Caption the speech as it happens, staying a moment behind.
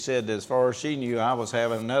said that as far as she knew, I was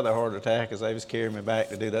having another heart attack as they was carrying me back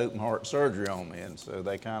to do the open heart surgery on me. And so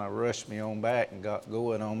they kind of rushed me on back and got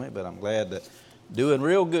going on me. But I'm glad that doing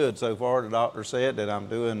real good so far. The doctor said that I'm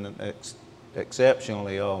doing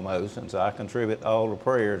exceptionally almost. And so I contribute to all the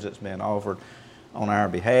prayers that's been offered on our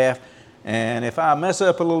behalf. And if I mess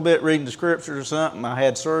up a little bit reading the scriptures or something, I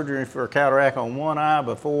had surgery for a cataract on one eye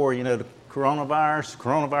before, the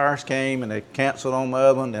coronavirus came and they canceled on my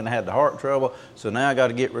other one, then I had the heart trouble. So now I got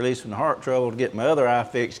to get released from the heart trouble to get my other eye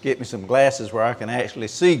fixed, get me some glasses where I can actually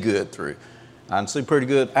see good through. I can see pretty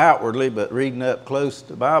good outwardly, but reading up close to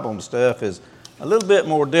the Bible and stuff is a little bit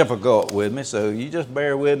more difficult with me. So you just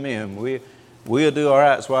bear with me and we'll do all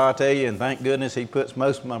right. That's why I tell you, and thank goodness he puts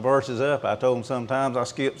most of my verses up. I told him sometimes I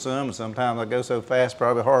skip some and sometimes I go so fast,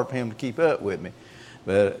 probably hard for him to keep up with me.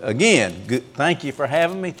 But again, thank you for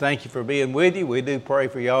having me. Thank you for being with you. We do pray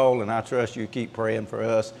for y'all, and I trust you keep praying for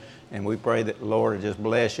us. And we pray that the Lord will just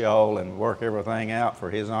bless y'all and work everything out for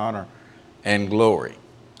his honor and glory.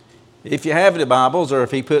 If you have the Bibles, or if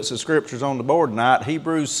he puts the scriptures on the board tonight,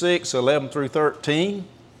 Hebrews 6, 11 through 13.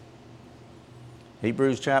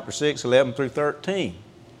 Hebrews chapter 6, 11 through 13.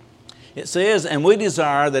 It says, "And we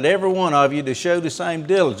desire that every one of you to show the same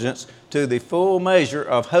diligence to the full measure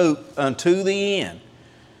of hope unto the end,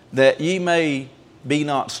 that ye may be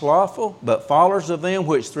not slothful, but followers of them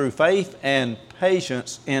which through faith and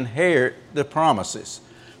patience inherit the promises.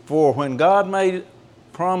 For when God made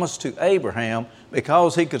promise to Abraham,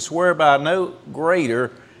 because he could swear by no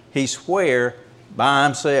greater, he sware by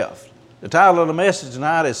himself." The title of the message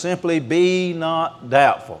tonight is simply, "Be Not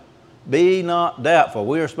Doubtful." Be not doubtful.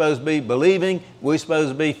 We are supposed to be believing. We're supposed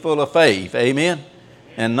to be full of faith. Amen?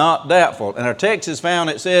 And not doubtful. And our text is found,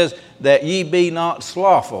 it says, that ye be not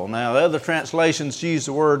slothful. Now, the other translations use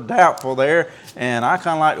the word doubtful there, and I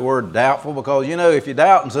kind of like the word doubtful because, if you're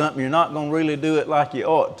doubting something, you're not going to really do it like you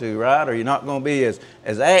ought to, right? Or you're not going to be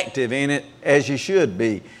as active in it as you should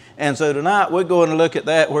be. And so tonight we're going to look at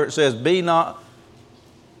that where it says, "Be not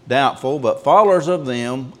doubtful, but followers of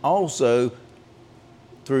them also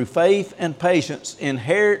through faith and patience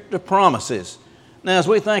inherit the promises." Now, as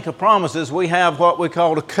we think of promises, we have what we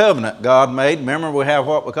call the covenant God made. Remember, we have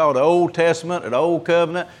what we call the Old Testament, the Old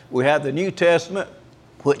Covenant. We have the New Testament,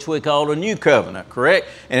 which we call the New Covenant, correct?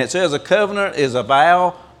 And it says a covenant is a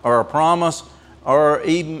vow or a promise or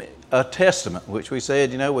even a testament, which we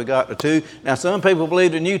said, we got the two. Now, some people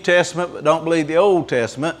believe the New Testament but don't believe the Old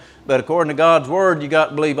Testament. But according to God's Word, you got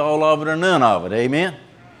to believe all of it or none of it. Amen?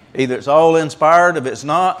 Either it's all inspired, if it's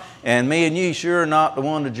not, and me and you sure are not the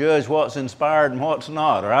one to judge what's inspired and what's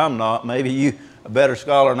not, or I'm not. Maybe you a better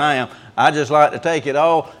scholar than I am. I just like to take it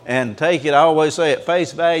all and I always say at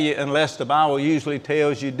face value, unless the Bible usually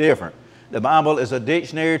tells you different. The Bible is a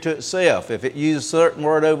dictionary to itself. If it uses a certain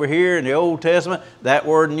word over here in the Old Testament, that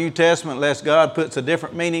word in the New Testament, unless God puts a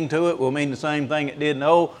different meaning to it, will mean the same thing it did in the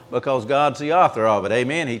Old, because God's the author of it.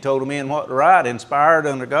 Amen? He told them in what to write, inspired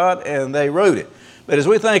under God, and they wrote it. But as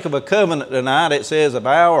we think of a covenant tonight, it says a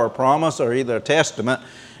vow or a promise or either a testament.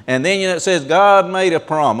 And then it says God made a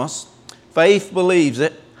promise, faith believes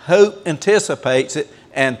it, hope anticipates it,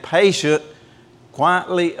 and patience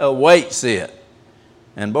quietly awaits it.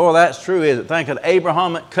 And boy, that's true, isn't it? Think of the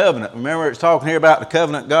Abrahamic covenant. Remember, it's talking here about the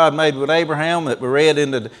covenant God made with Abraham that we read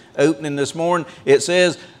in the opening this morning. It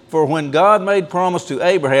says, "For when God made promise to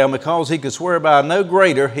Abraham, because he could swear by no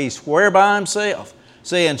greater, he sware by himself,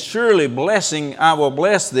 saying, Surely blessing I will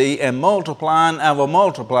bless thee, and multiplying I will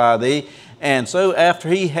multiply thee. And so after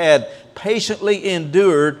he had patiently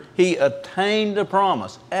endured, he attained the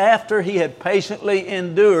promise." After he had patiently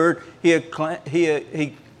endured, he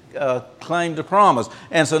claimed the promise.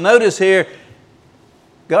 And so notice here,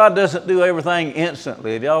 God doesn't do everything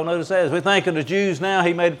instantly. Have y'all noticed that? As we think of the Jews now,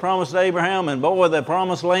 he made a promise to Abraham, and boy, the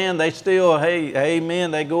promised land, they still,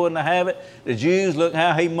 amen, they go in to have it. The Jews, look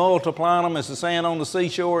how he multiplied them as the sand on the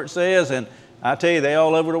seashore, it says, and I tell you, they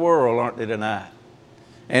all over the world, aren't they, tonight?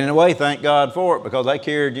 And in a way, thank God for it, because they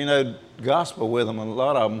carried, gospel with them, a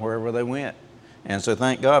lot of them, wherever they went. And so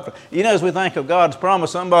thank God for it. As we think of God's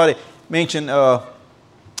promise, somebody mentioned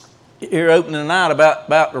here opening tonight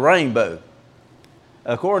about the rainbow.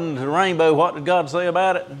 According to the rainbow, what did God say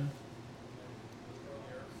about it?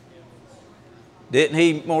 Didn't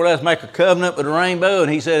he more or less make a covenant with the rainbow?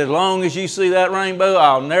 And he said, as long as you see that rainbow,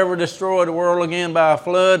 I'll never destroy the world again by a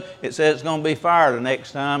flood. It says it's going to be fire the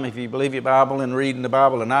next time, if you believe your Bible and reading the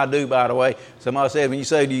Bible. And I do, by the way. Somebody said, when you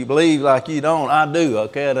say, do you believe like you don't? I do.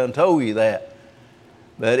 Okay, I done told you that.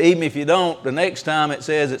 But even if you don't, the next time it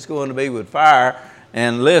says it's going to be with fire.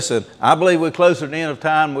 And listen, I believe we're closer to the end of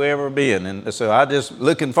time than we've ever been. And so I'm just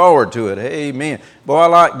looking forward to it. Amen. Boy, I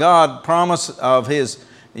like God's promise of his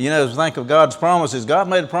You know, think of God's promises. God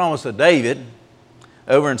made a promise to David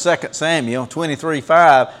over in 2 Samuel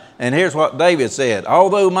 23:5. And here's what David said.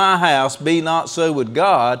 Although my house be not so with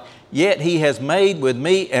God, yet he has made with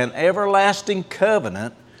me an everlasting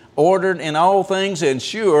covenant, ordered in all things and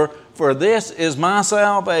sure, for this is my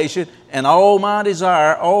salvation and all my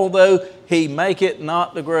desire, although he make it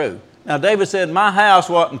not to grow. Now David said, my house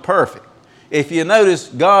wasn't perfect. If you notice,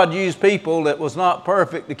 God used people that was not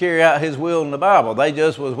perfect to carry out his will in the Bible. They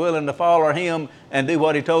just was willing to follow him and do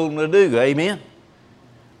what he told them to do. Amen?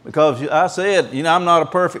 Because I said, you know, I'm not a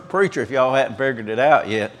perfect preacher if y'all hadn't figured it out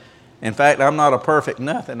yet. In fact, I'm not a perfect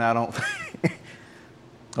nothing, I don't think.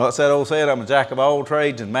 What's that old saying? I'm a jack of all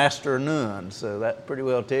trades and master of none. So that pretty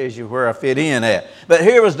well tells you where I fit in at. But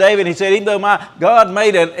here was David. He said, even though my God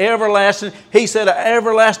made an everlasting, he said, an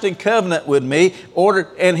everlasting covenant with me,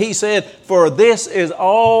 and he said, for this is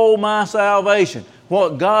all my salvation.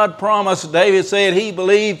 What God promised, David said he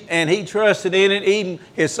believed and he trusted in it. Even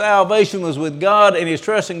his salvation was with God and he's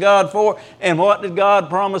trusting God for it. And what did God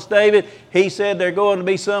promise David? He said there's going to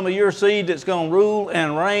be some of your seed that's going to rule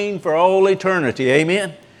and reign for all eternity.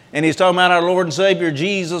 Amen? And he's talking about our Lord and Savior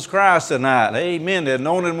Jesus Christ tonight. Amen. The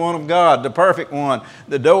anointed one of God, the perfect one,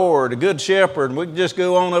 the door, the good shepherd. We can just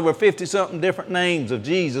go on over 50-something different names of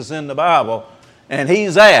Jesus in the Bible. And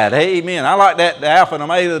he's that. Amen. I like that, the Alpha and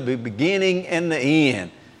Omega, the beginning and the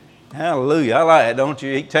end. Hallelujah. I like it, don't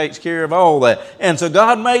you? He takes care of all that. And so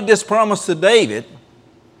God made this promise to David.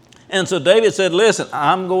 And so David said, listen,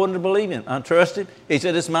 I'm going to believe him. I trust him. He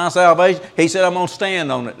said, it's my salvation. He said, I'm going to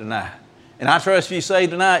stand on it tonight. And I trust you say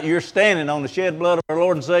tonight you're standing on the shed blood of our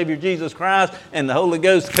Lord and Savior Jesus Christ and the Holy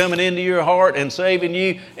Ghost coming into your heart and saving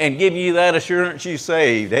you and giving you that assurance you're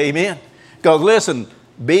saved. Amen. Because listen,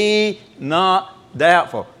 be not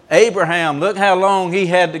doubtful. Abraham, look how long he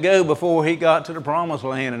had to go before he got to the promised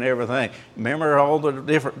land and everything. Remember all the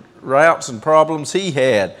different routes and problems he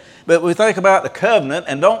had. But we think about the covenant,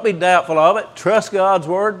 and don't be doubtful of it. Trust God's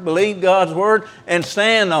word, believe God's word, and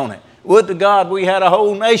stand on it. Would to God we had a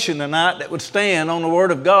whole nation tonight that would stand on the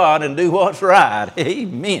word of God and do what's right.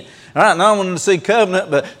 Amen. All right, now I wanted to see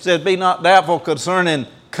covenant, but it said be not doubtful concerning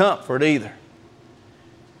comfort either.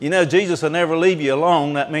 You know, Jesus will never leave you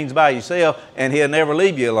alone. That means by yourself, and he'll never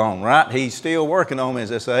leave you alone, right? He's still working on me, as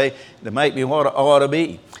they say, to make me what I ought to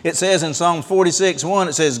be. It says in Psalm 46:1,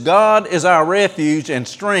 it says, God is our refuge and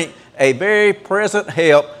strength, a very present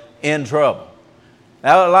help in trouble.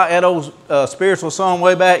 Now, like that old spiritual song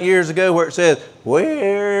way back years ago where it says,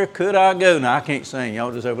 where could I go? Now, I can't sing.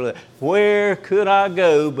 Y'all just over there. Where could I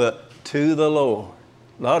go but to the Lord?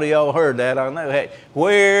 A lot of y'all heard that, I know. Hey,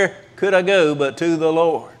 where could I go but to the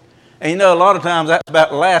Lord? And you know, a lot of times that's about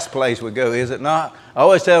the last place we go, is it not? I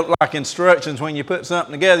always tell like instructions when you put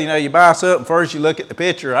something together. You know, you buy something, first you look at the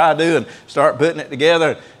picture, I do, and start putting it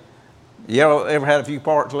together. Y'all ever had a few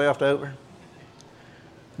parts left over?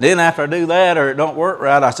 Then after I do that or it don't work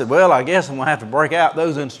right, I said, well, I guess I'm going to have to break out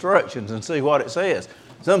those instructions and see what it says.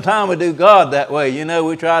 Sometimes we do God that way. You know,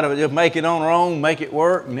 we try to just make it on our own, make it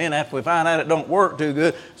work, and then after we find out it don't work too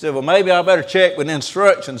good, say, well, maybe I better check with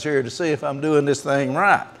instructions here to see if I'm doing this thing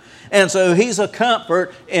right. And so he's a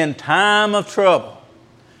comfort in time of trouble.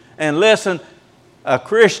 And listen, a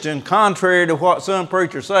Christian, contrary to what some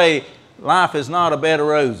preachers say, life is not a bed of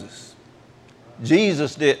roses.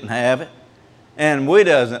 Jesus didn't have it, and we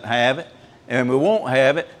doesn't have it, and we won't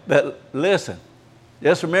have it. But listen,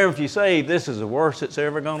 just remember if you're saved, this is the worst it's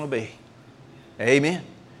ever going to be. Amen.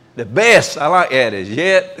 The best, I like that, is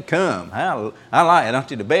yet to come. I like it,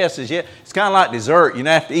 don't you? The best is yet. It's kind of like dessert. You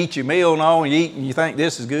know, have to eat your meal and all, and you eat and you think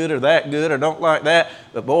this is good or that good or don't like that.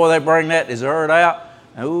 But boy, they bring that dessert out.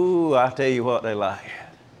 Ooh, I tell you what they like.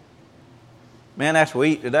 Man, that's what we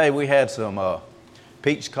eat today. We had some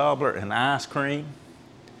peach cobbler and ice cream.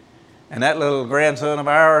 And that little grandson of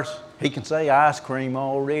ours, he can say ice cream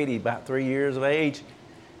already, about 3 years of age.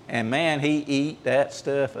 And man, he eat that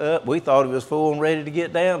stuff up. We thought he was full and ready to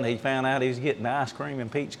get down. He found out he was getting ice cream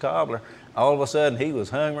and peach cobbler. All of a sudden, he was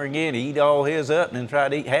hungry again. He eat all his up and then tried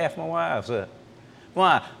to eat half my wife's up.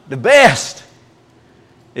 Why? The best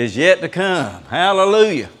is yet to come.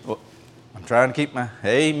 Hallelujah. Well, I'm trying to keep my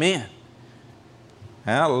amen.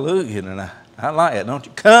 Hallelujah tonight. I like it, don't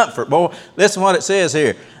you? Comfort, boy. Listen what it says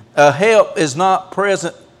here. A help is not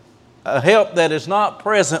present. A help that is not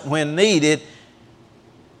present when needed,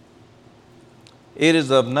 it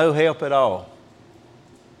is of no help at all.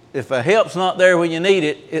 If a help's not there when you need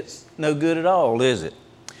it, it's no good at all, is it?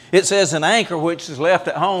 It says an anchor which is left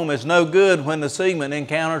at home is no good when the seaman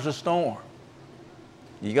encounters a storm.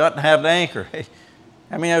 You got to have the anchor.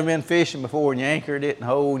 How many of you have been fishing before and you anchored it and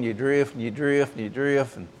hold and you drift and you drift and you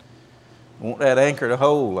drift and Want that anchor to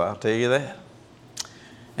hold, I'll tell you that.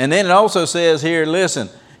 And then it also says here, listen,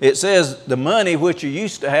 it says the money which you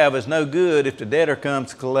used to have is no good if the debtor comes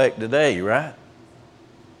to collect today, right?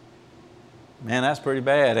 Man, that's pretty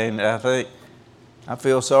bad, ain't it? I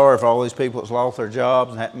feel sorry for all these people that's lost their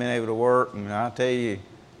jobs and haven't been able to work. And I tell you,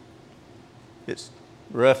 it's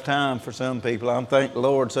a rough time for some people. I'm thank the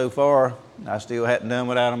Lord so far. I still hadn't done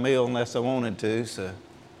without a meal unless I wanted to, so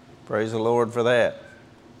praise the Lord for that.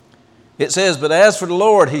 It says, but as for the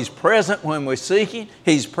Lord, He's present when we seek Him,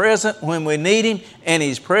 He's present when we need Him, and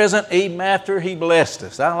He's present even after He blessed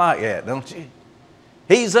us. I like that, don't you?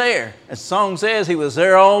 He's there. As the song says, He was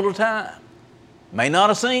there all the time. May not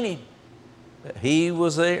have seen Him, but He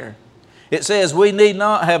was there. It says we need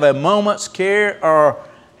not have a moment's care or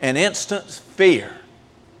an instant's fear.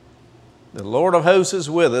 The Lord of hosts is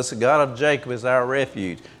with us. The God of Jacob is our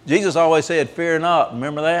refuge. Jesus always said, fear not.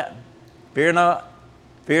 Remember that? Fear not.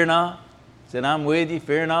 Fear not. He said, I'm with you.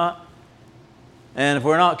 Fear not. And if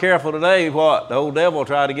we're not careful today, what? The old devil will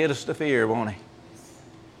try to get us to fear, won't he?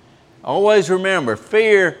 Always remember,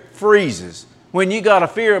 fear freezes. When you got a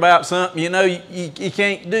fear about something, you know you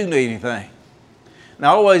can't do anything.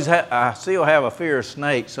 Now, I still have a fear of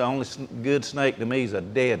snakes. The only good snake to me is a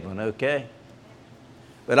dead one, okay?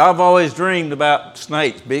 But I've always dreamed about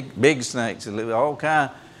snakes, big snakes, all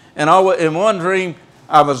kinds. And in one dream,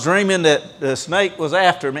 I was dreaming that the snake was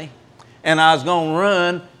after me, and I was going to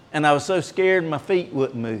run, and I was so scared my feet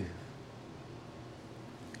wouldn't move.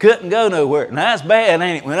 Couldn't go nowhere. Now that's bad,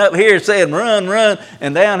 ain't it? When up here saying run, run,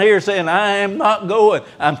 and down here saying I am not going.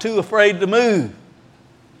 I'm too afraid to move.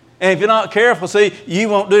 And if you're not careful, see, you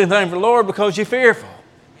won't do anything for the Lord because you're fearful.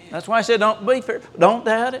 That's why I said don't be fearful. Don't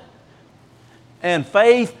doubt it. And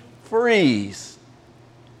faith frees.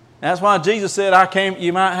 That's why Jesus said, I came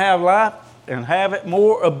you might have life and have it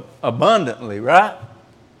more abundantly, right?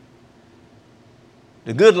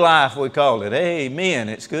 The good life, we call it. Amen.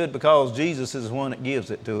 It's good because Jesus is the one that gives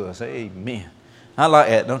it to us. Amen. I like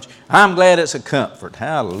that, don't you? I'm glad it's a comfort.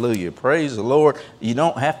 Hallelujah. Praise the Lord. You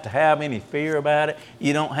don't have to have any fear about it.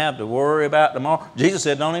 You don't have to worry about tomorrow. Jesus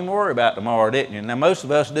said, don't even worry about tomorrow, didn't you? Now, most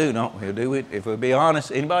of us do, don't we? Do we? If we be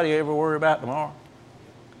honest, anybody ever worry about tomorrow?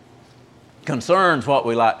 Concern's what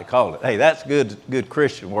we like to call it. Hey, that's a good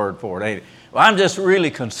Christian word for it, ain't it? Well, I'm just really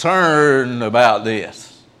concerned about this.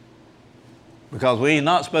 Because we ain't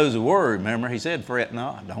not supposed to worry, remember? He said, fret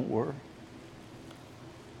not, don't worry.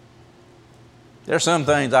 There's some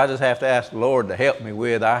things I just have to ask the Lord to help me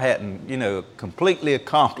with. I hadn't, completely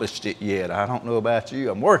accomplished it yet. I don't know about you.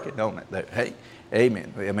 I'm working on it. Hey,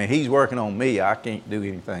 amen. I mean, He's working on me. I can't do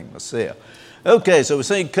anything myself. Okay, so we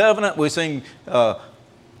sing covenant, we sing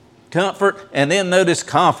comfort, and then notice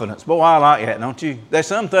confidence. Boy, I like that, don't you? There's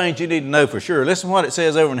some things you need to know for sure. Listen to what it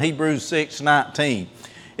says over in Hebrews 6:19.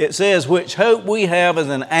 It says, which hope we have as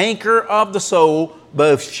an anchor of the soul,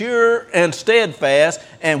 both sure and steadfast,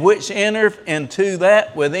 and which entereth into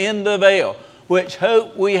that within the veil. Which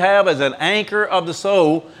hope we have as an anchor of the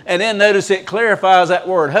soul. And then notice it clarifies that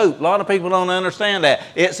word hope. A lot of people don't understand that.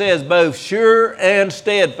 It says both sure and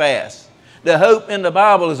steadfast. The hope in the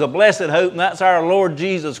Bible is a blessed hope, and that's our Lord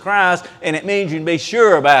Jesus Christ, and it means you can be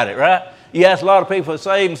sure about it, right? You ask a lot of people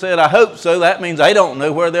saved and said, I hope so. That means they don't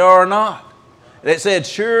know where they are or not. It said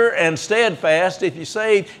sure and steadfast. If you're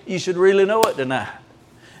saved, you should really know it tonight.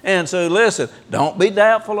 And so listen, don't be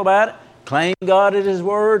doubtful about it. Claim God at His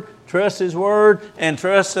Word, trust His Word, and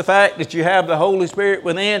trust the fact that you have the Holy Spirit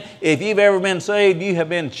within. If you've ever been saved, you have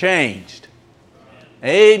been changed.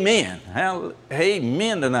 Amen.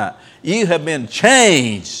 Amen tonight. You have been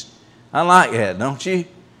changed. I like that, don't you?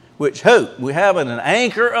 Which hope we have an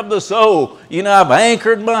anchor of the soul. I've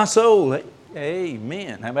anchored my soul.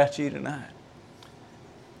 Amen. How about you tonight?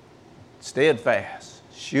 Steadfast,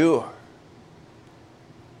 sure.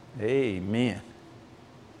 Amen.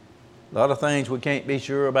 A lot of things we can't be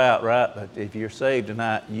sure about, right? But if you're saved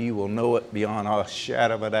tonight, you will know it beyond a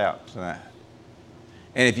shadow of a doubt tonight.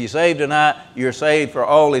 And if you're saved tonight, you're saved for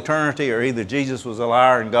all eternity, or either Jesus was a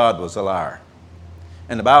liar and God was a liar.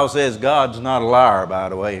 And the Bible says God's not a liar, by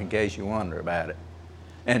the way, in case you wonder about it.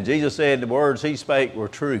 And Jesus said the words He spake were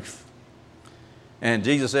truth. And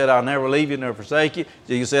Jesus said, I'll never leave you nor forsake you.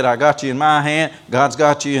 Jesus said, I got you in my hand. God's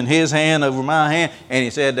got you in His hand over my hand. And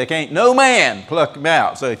He said, there can't no man pluck him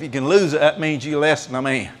out. So if you can lose it, that means you're less than a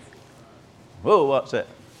man. Whoa, what's that?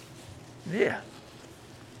 Yeah.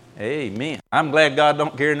 Amen. I'm glad God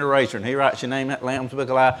don't carry an eraser, and He writes your name in that Lamb's Book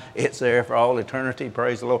of Life. It's there for all eternity.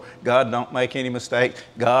 Praise the Lord. God don't make any mistakes.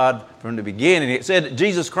 God, from the beginning, it said that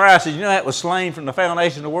Jesus Christ, that was slain from the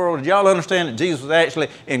foundation of the world. Did y'all understand that Jesus was actually,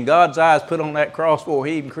 in God's eyes, put on that cross before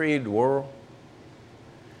He even created the world?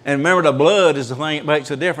 And remember, the blood is the thing that makes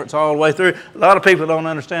a difference all the way through. A lot of people don't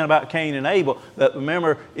understand about Cain and Abel. But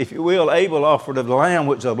remember, if you will, Abel offered the lamb,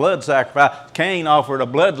 which is a blood sacrifice. Cain offered a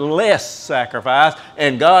bloodless sacrifice.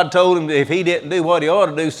 And God told him that if he didn't do what he ought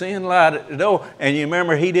to do, sin lied at the door. And you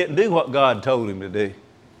remember, he didn't do what God told him to do.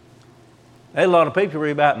 There's a lot of people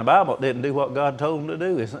read about in the Bible that didn't do what God told them to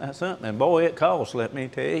do. Isn't that something? And boy, it costs, let me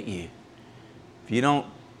tell you. If you don't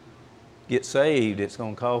get saved, it's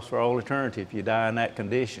going to cost for all eternity if you die in that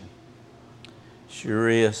condition. Sure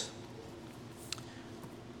is.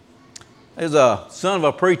 There's a son of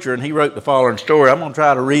a preacher, and he wrote the following story. I'm going to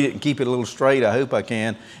try to read it and keep it a little straight. I hope I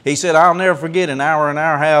can. He said, I'll never forget an hour in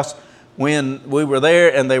our house when we were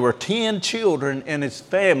there, and there were 10 children in his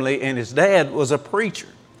family, and his dad was a preacher.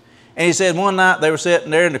 And he said one night they were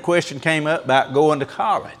sitting there, and the question came up about going to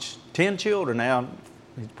college. 10 children now.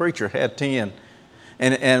 The preacher had 10.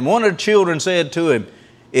 And one of the children said to him,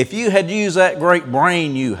 if you had used that great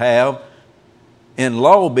brain you have in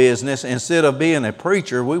law business instead of being a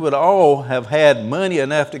preacher, we would all have had money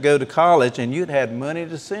enough to go to college, and you'd had money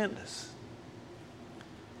to send us.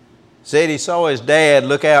 Said he saw his dad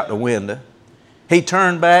look out the window. He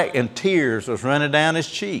turned back and tears was running down his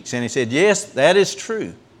cheeks. And he said, yes, that is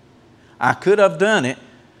true. I could have done it,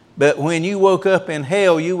 but when you woke up in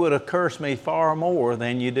hell, you would have cursed me far more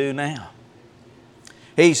than you do now.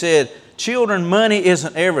 He said, children, money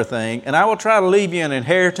isn't everything, and I will try to leave you an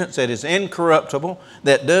inheritance that is incorruptible,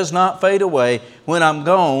 that does not fade away. When I'm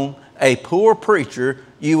gone, a poor preacher,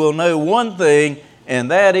 you will know one thing,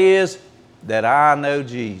 and that is that I know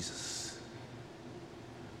Jesus.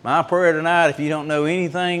 My prayer tonight, if you don't know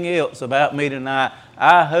anything else about me tonight,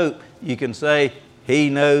 I hope you can say,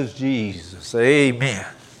 he knows Jesus. Amen.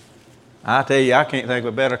 I tell you, I can't think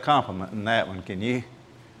of a better compliment than that one, can you?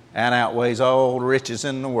 That outweighs all the riches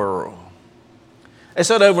in the world. They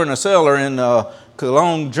said over in a cellar in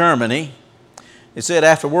Cologne, Germany, it said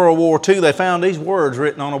after World War II, they found these words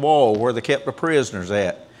written on a wall where they kept the prisoners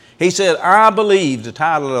at. He said, I believe, the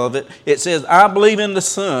title of it, it says, I believe in the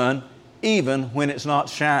sun even when it's not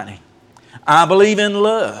shining. I believe in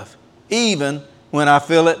love even when I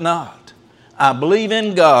feel it not. I believe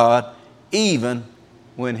in God even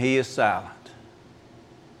when He is silent.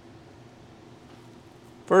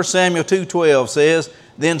 1 Samuel 2:12 says,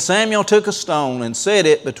 Then Samuel took a stone and set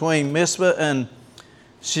it between Mizpah and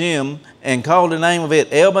Shem and called the name of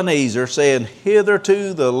it Ebenezer, saying,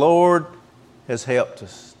 Hitherto the Lord has helped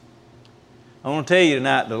us. I want to tell you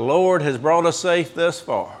tonight, the Lord has brought us safe thus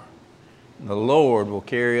far. The Lord will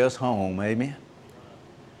carry us home. Amen.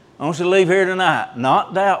 I want you to leave here tonight,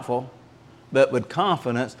 not doubtful, but with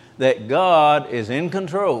confidence that God is in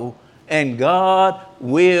control and God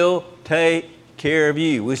will take care of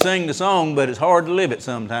you. We sing the song, but it's hard to live it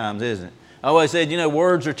sometimes, isn't it? I always said,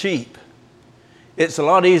 words are cheap. It's a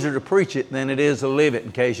lot easier to preach it than it is to live it,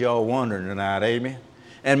 in case y'all wondering tonight. Amen.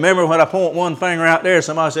 And remember when I point one finger out there,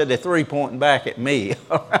 somebody said they're 3 pointing back at me.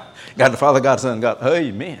 God the Father, God the Son, God.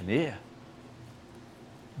 Amen. Yeah.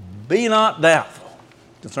 Be not doubtful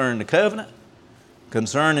concerning the covenant,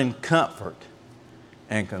 concerning comfort,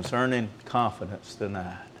 and concerning confidence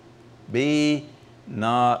tonight. Be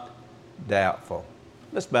not doubtful.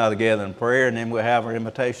 Let's bow together in prayer, and then we'll have our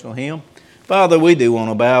invitational hymn. Father, we do want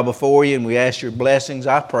to bow before you, and we ask your blessings.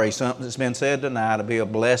 I pray something that's been said tonight will be a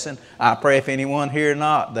blessing. I pray if anyone here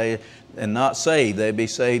not saved, they be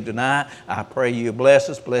saved tonight. I pray you bless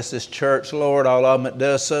us. Bless this church, Lord, all of them that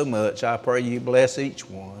does so much. I pray you bless each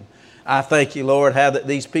one. I thank you, Lord, how that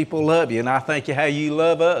these people love you, and I thank you how you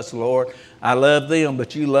love us, Lord. I love them,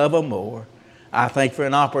 but you love them more. I thank you for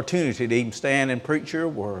an opportunity to even stand and preach your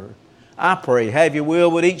word. I pray, have your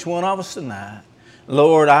will with each one of us tonight.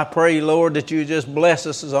 Lord, I pray, Lord, that you just bless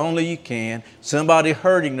us as only you can. Somebody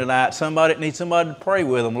hurting tonight, somebody that needs somebody to pray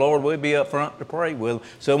with them. Lord, we'll be up front to pray with them.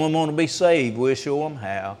 Someone want to be saved, we'll show them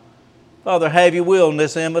how. Father, have your will in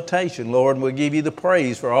this invitation, Lord, and we'll give you the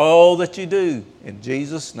praise for all that you do. In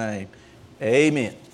Jesus' name, amen.